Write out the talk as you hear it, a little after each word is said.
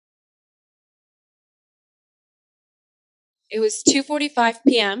It was 2:45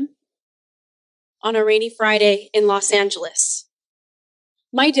 p.m. on a rainy Friday in Los Angeles.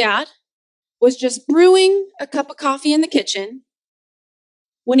 My dad was just brewing a cup of coffee in the kitchen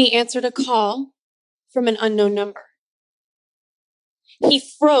when he answered a call from an unknown number. He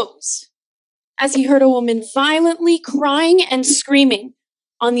froze as he heard a woman violently crying and screaming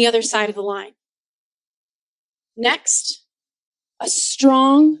on the other side of the line. Next, a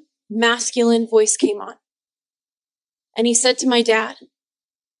strong, masculine voice came on. And he said to my dad,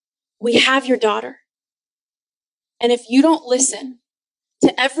 "We have your daughter. And if you don't listen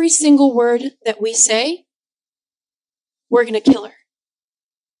to every single word that we say, we're going to kill her."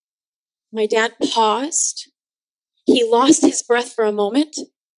 My dad paused. He lost his breath for a moment,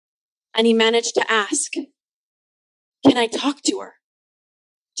 and he managed to ask, "Can I talk to her?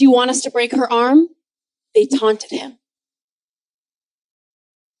 Do you want us to break her arm?" They taunted him.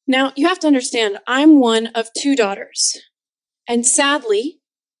 Now, you have to understand, I'm one of 2 daughters. And sadly,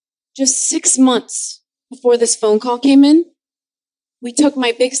 just 6 months before this phone call came in, we took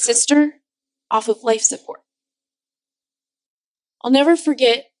my big sister off of life support. I'll never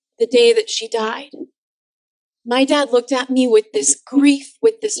forget the day that she died. My dad looked at me with this grief,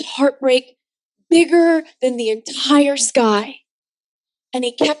 with this heartbreak, bigger than the entire sky. And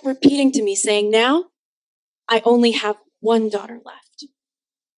he kept repeating to me, saying, "Now, I only have one daughter left."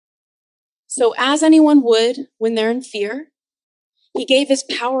 So as anyone would when they're in fear, he gave his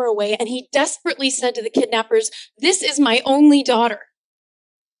power away and he desperately said to the kidnappers, "This is my only daughter.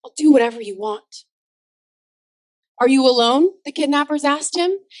 I'll do whatever you want." "Are you alone?" the kidnappers asked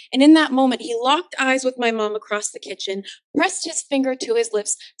him. And in that moment, he locked eyes with my mom across the kitchen, pressed his finger to his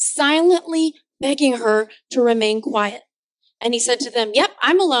lips, silently begging her to remain quiet. And he said to them, "Yep,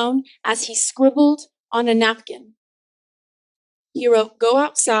 I'm alone," as he scribbled on a napkin. He wrote, "Go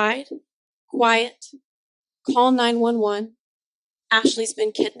outside, quiet, call 911. Ashley's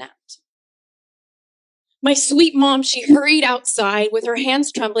been kidnapped." My sweet mom, she hurried outside with her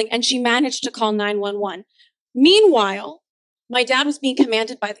hands trembling, and she managed to call 911. Meanwhile, my dad was being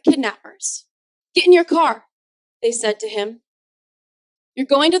commanded by the kidnappers. "Get in your car," they said to him. "You're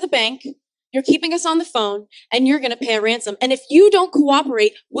going to the bank, you're keeping us on the phone, and you're going to pay a ransom. And if you don't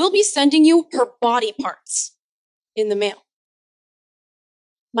cooperate, we'll be sending you her body parts in the mail."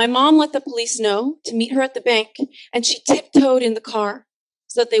 My mom let the police know to meet her at the bank, and she tiptoed in the car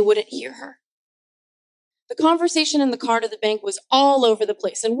so that they wouldn't hear her. The conversation in the car to the bank was all over the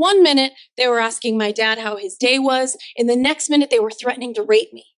place. In 1 minute, they were asking my dad how his day was. In the next minute, they were threatening to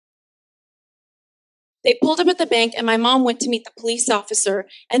rape me. They pulled up at the bank, and my mom went to meet the police officer.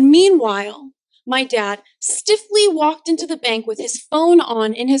 And meanwhile, my dad stiffly walked into the bank with his phone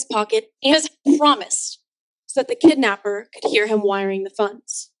on in his pocket, as promised, so that the kidnapper could hear him wiring the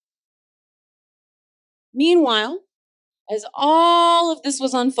funds. Meanwhile, as all of this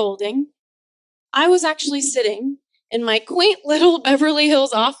was unfolding, I was actually sitting in my quaint little Beverly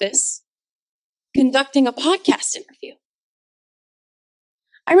Hills office conducting a podcast interview.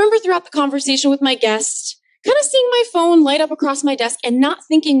 I remember throughout the conversation with my guest, kind of seeing my phone light up across my desk and not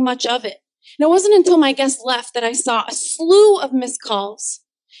thinking much of it. And it wasn't until my guest left that I saw a slew of missed calls.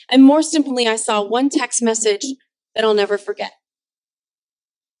 And more simply, I saw one text message that I'll never forget.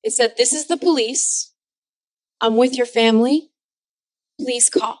 It said, "This is the police. I'm with your family. Please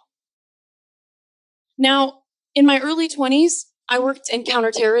call." Now, in my early 20s, I worked in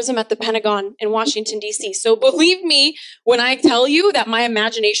counterterrorism at the Pentagon in Washington, D.C. So believe me when I tell you that my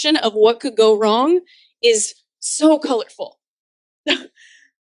imagination of what could go wrong is so colorful.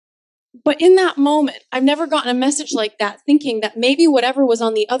 But in that moment, I've never gotten a message like that, thinking that maybe whatever was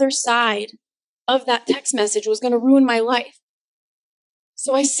on the other side of that text message was going to ruin my life.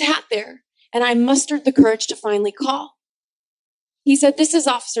 So I sat there and I mustered the courage to finally call. He said, "This is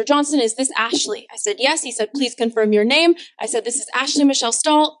Officer Johnson. Is this Ashley?" I said, "Yes." He said, "Please confirm your name." I said, "This is Ashley Michelle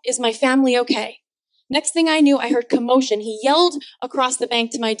Stahl. Is my family okay?" Next thing I knew, I heard commotion. He yelled across the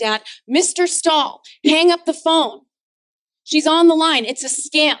bank to my dad, "Mr. Stahl, hang up the phone. She's on the line. It's a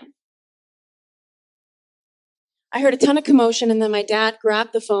scam." I heard a ton of commotion, and then my dad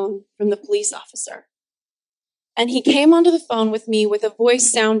grabbed the phone from the police officer. And he came onto the phone with me with a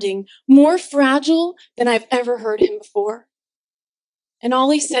voice sounding more fragile than I've ever heard him before. And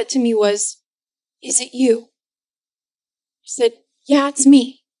all he said to me was, "Is it you?" I said, "Yeah, it's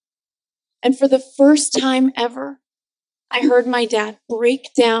me." And for the first time ever, I heard my dad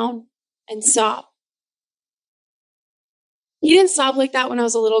break down and sob. He didn't sob like that when I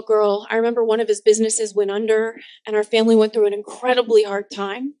was a little girl. I remember one of his businesses went under, and our family went through an incredibly hard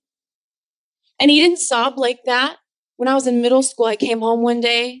time. And he didn't sob like that when I was in middle school. I came home one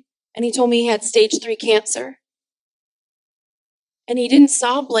day, and he told me he had stage 3 cancer. And he didn't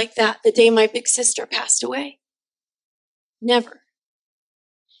sob like that the day my big sister passed away. Never.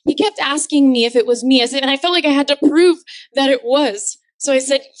 He kept asking me if it was me, and I felt like I had to prove that it was. So I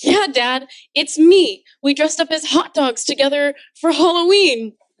said, yeah, Dad, it's me. We dressed up as hot dogs together for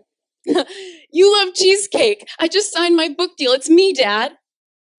Halloween. You love cheesecake. I just signed my book deal. It's me, Dad.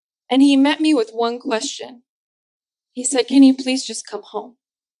 And he met me with one question. He said, can you please just come home?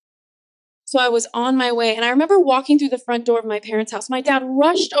 So I was on my way, and I remember walking through the front door of my parents' house. My dad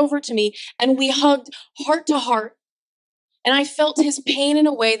rushed over to me, and we hugged heart to heart. And I felt his pain in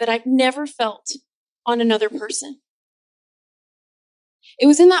a way that I've never felt on another person. It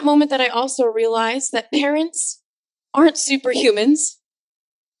was in that moment that I also realized that parents aren't superhumans,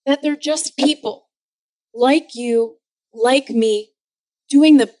 that they're just people like you, like me,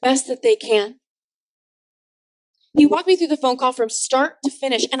 doing the best that they can. He walked me through the phone call from start to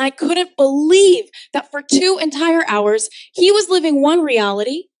finish, and I couldn't believe that for 2 entire hours, he was living one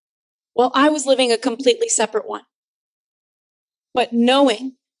reality while I was living a completely separate one. But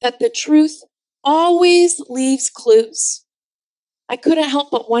knowing that the truth always leaves clues, I couldn't help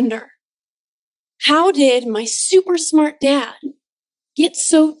but wonder, how did my super smart dad get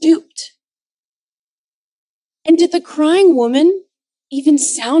so duped? And did the crying woman even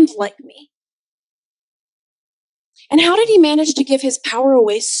sound like me? And how did he manage to give his power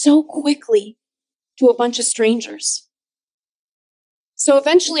away so quickly to a bunch of strangers? So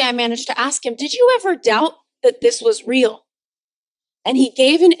eventually I managed to ask him, did you ever doubt that this was real? And he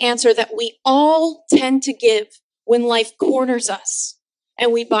gave an answer that we all tend to give when life corners us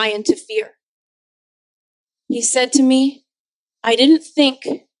and we buy into fear. He said to me, I didn't think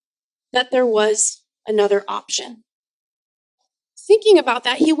that there was another option. Thinking about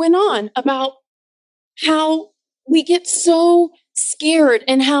that, he went on about how we get so scared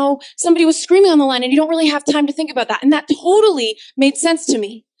and how somebody was screaming on the line and you don't really have time to think about that. And that totally made sense to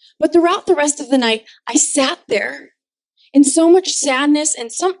me. But throughout the rest of the night, I sat there in so much sadness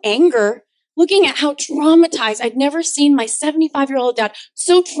and some anger, looking at how traumatized. I'd never seen my 75-year-old dad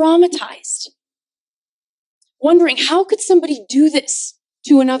so traumatized. Wondering, how could somebody do this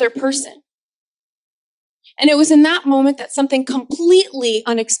to another person? And it was in that moment that something completely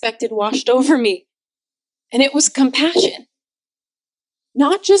unexpected washed over me. And it was compassion.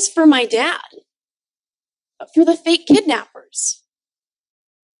 Not just for my dad, but for the fake kidnappers.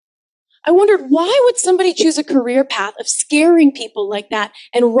 I wondered, why would somebody choose a career path of scaring people like that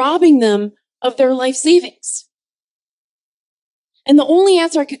and robbing them of their life savings? And the only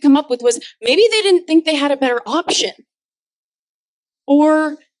answer I could come up with was, maybe they didn't think they had a better option.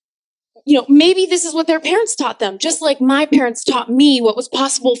 Or, maybe this is what their parents taught them, just like my parents taught me what was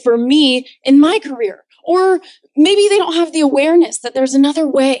possible for me in my career. Or maybe they don't have the awareness that there's another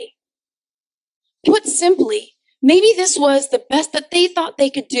way. Put simply, maybe this was the best that they thought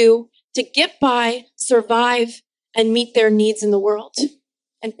they could do to get by, survive, and meet their needs in the world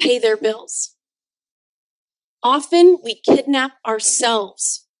and pay their bills. Often we kidnap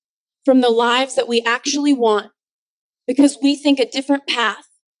ourselves from the lives that we actually want because we think a different path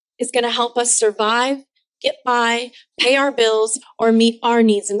is going to help us survive, get by, pay our bills, or meet our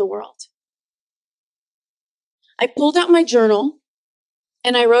needs in the world. I pulled out my journal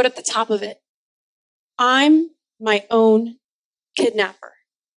and I wrote at the top of it, I'm my own kidnapper.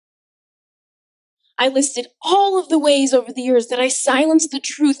 I listed all of the ways over the years that I silenced the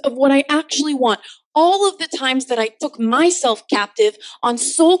truth of what I actually want. All of the times that I took myself captive on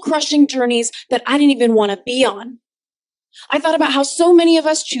soul-crushing journeys that I didn't even want to be on. I thought about how so many of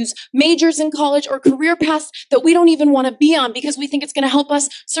us choose majors in college or career paths that we don't even want to be on because we think it's going to help us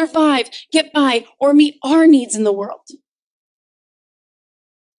survive, get by, or meet our needs in the world.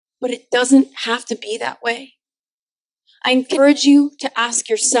 But it doesn't have to be that way. I encourage you to ask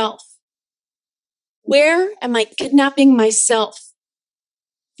yourself, where am I kidnapping myself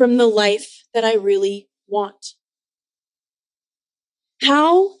from the life that I really want?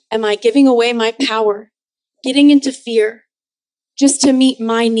 How am I giving away my power, getting into fear, just to meet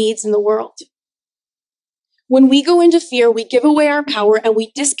my needs in the world? When we go into fear, we give away our power and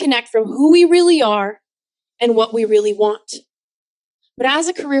we disconnect from who we really are and what we really want. But as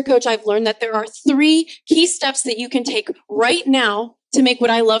a career coach, I've learned that there are 3 key steps that you can take right now to make what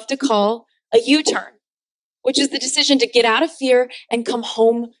I love to call a U-turn, which is the decision to get out of fear and come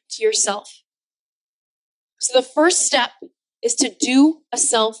home to yourself. So the first step is to do a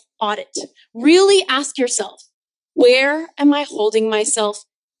self-audit. Really ask yourself, where am I holding myself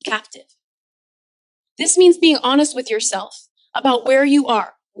captive? This means being honest with yourself about where you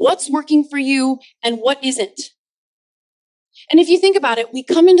are, what's working for you, and what isn't. And if you think about it, we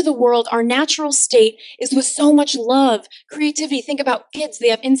come into the world, our natural state is with so much love, creativity. Think about kids, they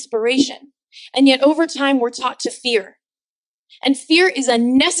have inspiration. And yet over time, we're taught to fear. And fear is a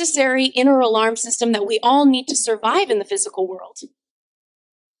necessary inner alarm system that we all need to survive in the physical world.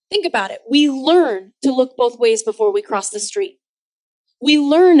 Think about it. We learn to look both ways before we cross the street. We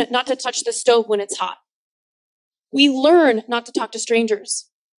learn not to touch the stove when it's hot. We learn not to talk to strangers.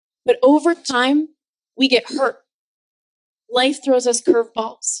 But over time, we get hurt. Life throws us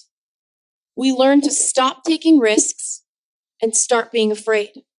curveballs. We learn to stop taking risks and start being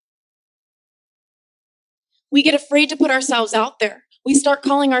afraid. We get afraid to put ourselves out there. We start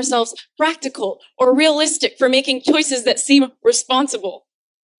calling ourselves practical or realistic for making choices that seem responsible,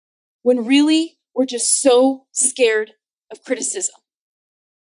 when really we're just so scared of criticism.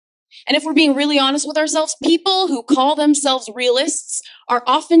 And if we're being really honest with ourselves, people who call themselves realists are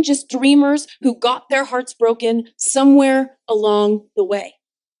often just dreamers who got their hearts broken somewhere along the way.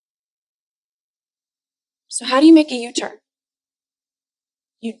 So how do you make a U-turn?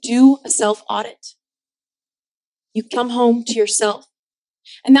 You do a self-audit. You come home to yourself.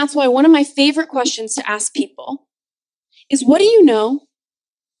 And that's why one of my favorite questions to ask people is, what do you know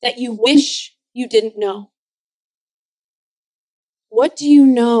that you wish you didn't know? What do you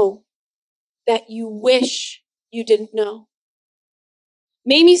know that you wish you didn't know?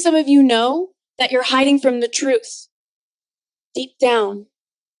 Maybe some of you know that you're hiding from the truth. Deep down,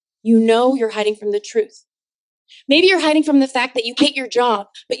 you know you're hiding from the truth. Maybe you're hiding from the fact that you hate your job,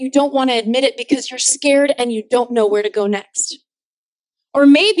 but you don't want to admit it because you're scared and you don't know where to go next. Or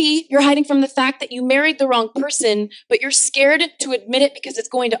maybe you're hiding from the fact that you married the wrong person, but you're scared to admit it because it's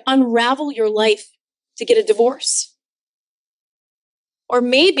going to unravel your life to get a divorce. Or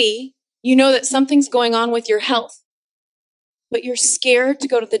maybe you know that something's going on with your health, but you're scared to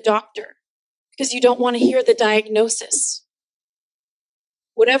go to the doctor because you don't want to hear the diagnosis.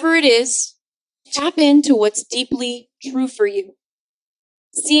 Whatever it is, tap into what's deeply true for you.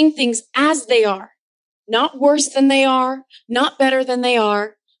 Seeing things as they are, not worse than they are, not better than they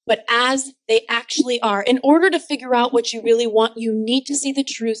are, but as they actually are. In order to figure out what you really want, you need to see the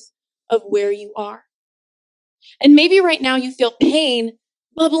truth of where you are. And maybe right now you feel pain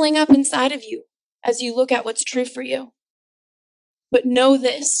bubbling up inside of you as you look at what's true for you. But know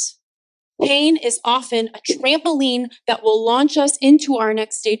this, pain is often a trampoline that will launch us into our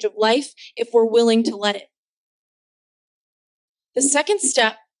next stage of life if we're willing to let it. The second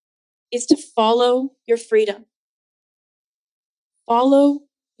step is to follow your freedom. Follow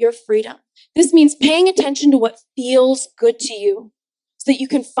your freedom. This means paying attention to what feels good to you so that you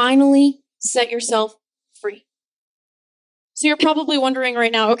can finally set yourself free. So you're probably wondering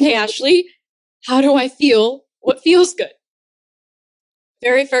right now, okay, Ashley, how do I feel what feels good?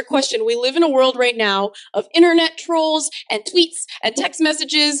 Very fair question. We live in a world right now of internet trolls and tweets and text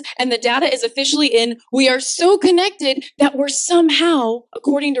messages, and the data is officially in. We are so connected that we're somehow,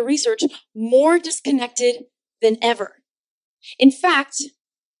 according to research, more disconnected than ever. In fact,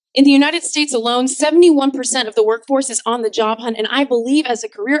 in the United States alone, 71% of the workforce is on the job hunt, and I believe as a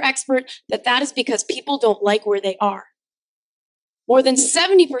career expert that that is because people don't like where they are. More than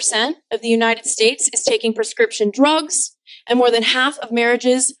 70% of the United States is taking prescription drugs, and more than half of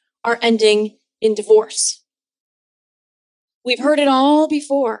marriages are ending in divorce. We've heard it all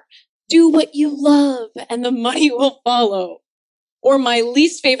before. Do what you love and the money will follow. Or my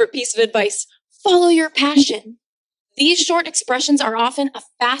least favorite piece of advice, follow your passion. These short expressions are often a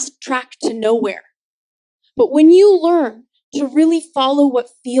fast track to nowhere. But when you learn to really follow what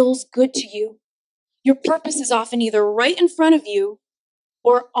feels good to you, your purpose is often either right in front of you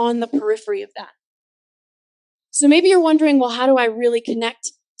or on the periphery of that. So maybe you're wondering, well, how do I really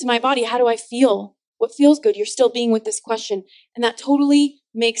connect to my body? How do I feel? What feels good? You're still being with this question. And that totally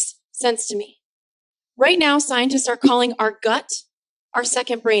makes sense to me. Right now, scientists are calling our gut our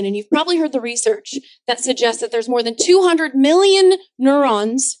second brain. And you've probably heard the research that suggests that there's more than 200 million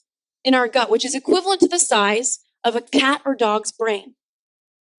neurons in our gut, which is equivalent to the size of a cat or dog's brain.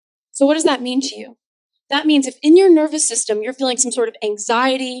 So what does that mean to you? That means if in your nervous system you're feeling some sort of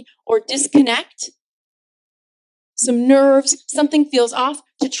anxiety or disconnect, some nerves, something feels off,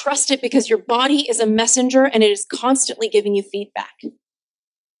 to trust it because your body is a messenger and it is constantly giving you feedback.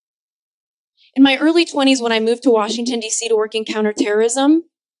 In my early 20s, when I moved to Washington, D.C. to work in counterterrorism,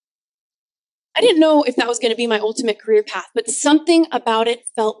 I didn't know if that was going to be my ultimate career path, but something about it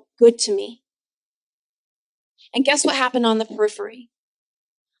felt good to me. And guess what happened on the periphery?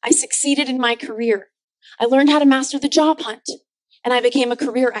 I succeeded in my career. I learned how to master the job hunt, and I became a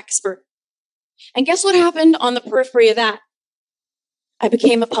career expert. And guess what happened on the periphery of that? I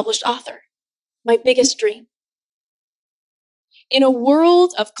became a published author, my biggest dream. In a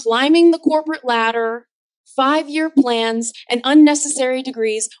world of climbing the corporate ladder, 5-year plans, and unnecessary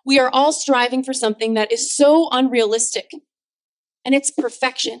degrees, we are all striving for something that is so unrealistic, and it's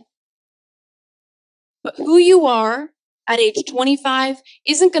perfection. But who you are at age 25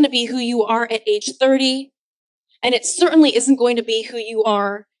 isn't going to be who you are at age 30, and it certainly isn't going to be who you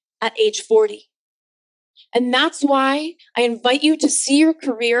are at age 40. And that's why I invite you to see your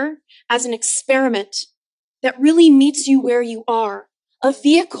career as an experiment that really meets you where you are, a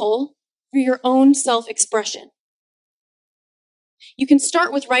vehicle for your own self-expression. You can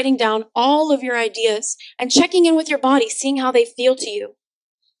start with writing down all of your ideas and checking in with your body, seeing how they feel to you.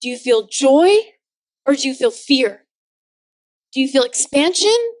 Do you feel joy or do you feel fear? Do you feel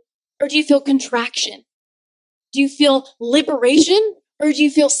expansion or do you feel contraction? Do you feel liberation or do you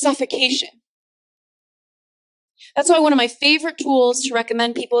feel suffocation? That's why one of my favorite tools to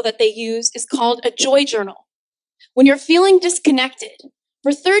recommend people that they use is called a joy journal. When you're feeling disconnected,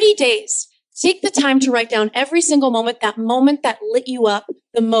 for 30 days, take the time to write down every single moment that lit you up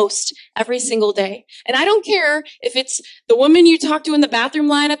the most every single day. And I don't care if it's the woman you talked to in the bathroom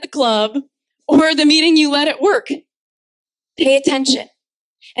line at the club or the meeting you led at work. Pay attention.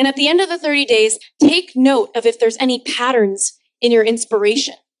 And at the end of the 30 days, take note of if there's any patterns in your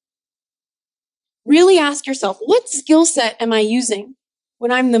inspiration. Really ask yourself, what skill set am I using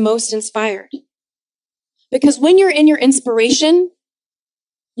when I'm the most inspired? Because when you're in your inspiration,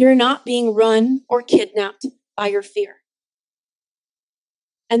 you're not being run or kidnapped by your fear.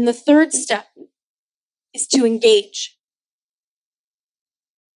 And the third step is to engage.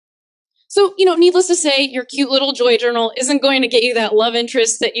 So, needless to say, your cute little joy journal isn't going to get you that love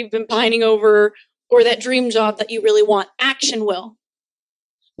interest that you've been pining over or that dream job that you really want. Action will.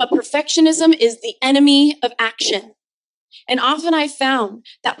 But perfectionism is the enemy of action. And often I've found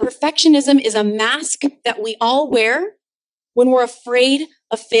that perfectionism is a mask that we all wear when we're afraid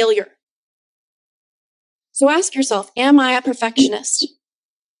of failure. So ask yourself, am I a perfectionist?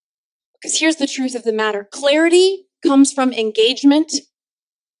 Because here's the truth of the matter. Clarity comes from engagement.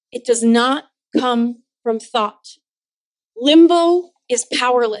 It does not come from thought. Limbo is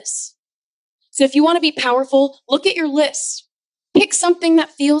powerless. So if you want to be powerful, look at your list. Pick something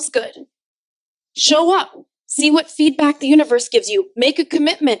that feels good. Show up. See what feedback the universe gives you. Make a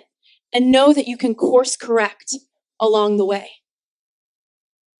commitment and know that you can course correct along the way.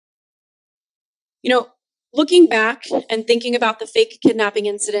 Looking back and thinking about the fake kidnapping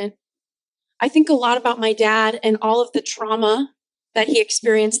incident, I think a lot about my dad and all of the trauma that he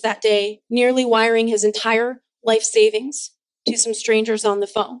experienced that day, nearly wiring his entire life savings to some strangers on the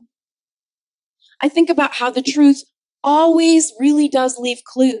phone. I think about how the truth always really does leave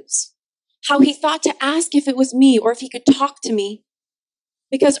clues. How he thought to ask if it was me or if he could talk to me.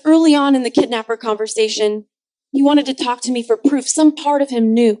 Because early on in the kidnapper conversation, he wanted to talk to me for proof. Some part of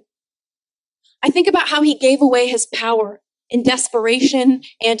him knew. I think about how he gave away his power in desperation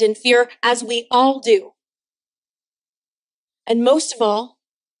and in fear, as we all do. And most of all,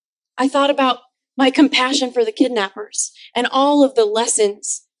 I thought about my compassion for the kidnappers and all of the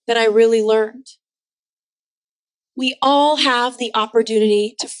lessons that I really learned. We all have the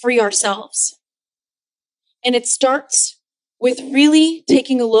opportunity to free ourselves. And it starts with really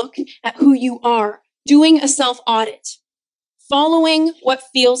taking a look at who you are, doing a self-audit, following what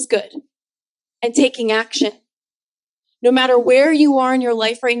feels good, and taking action. No matter where you are in your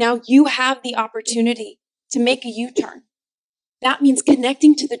life right now, you have the opportunity to make a U-turn. That means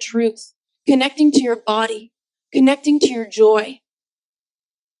connecting to the truth, connecting to your body, connecting to your joy.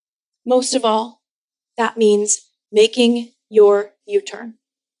 Most of all, that means making your U-turn.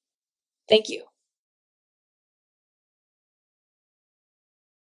 Thank you.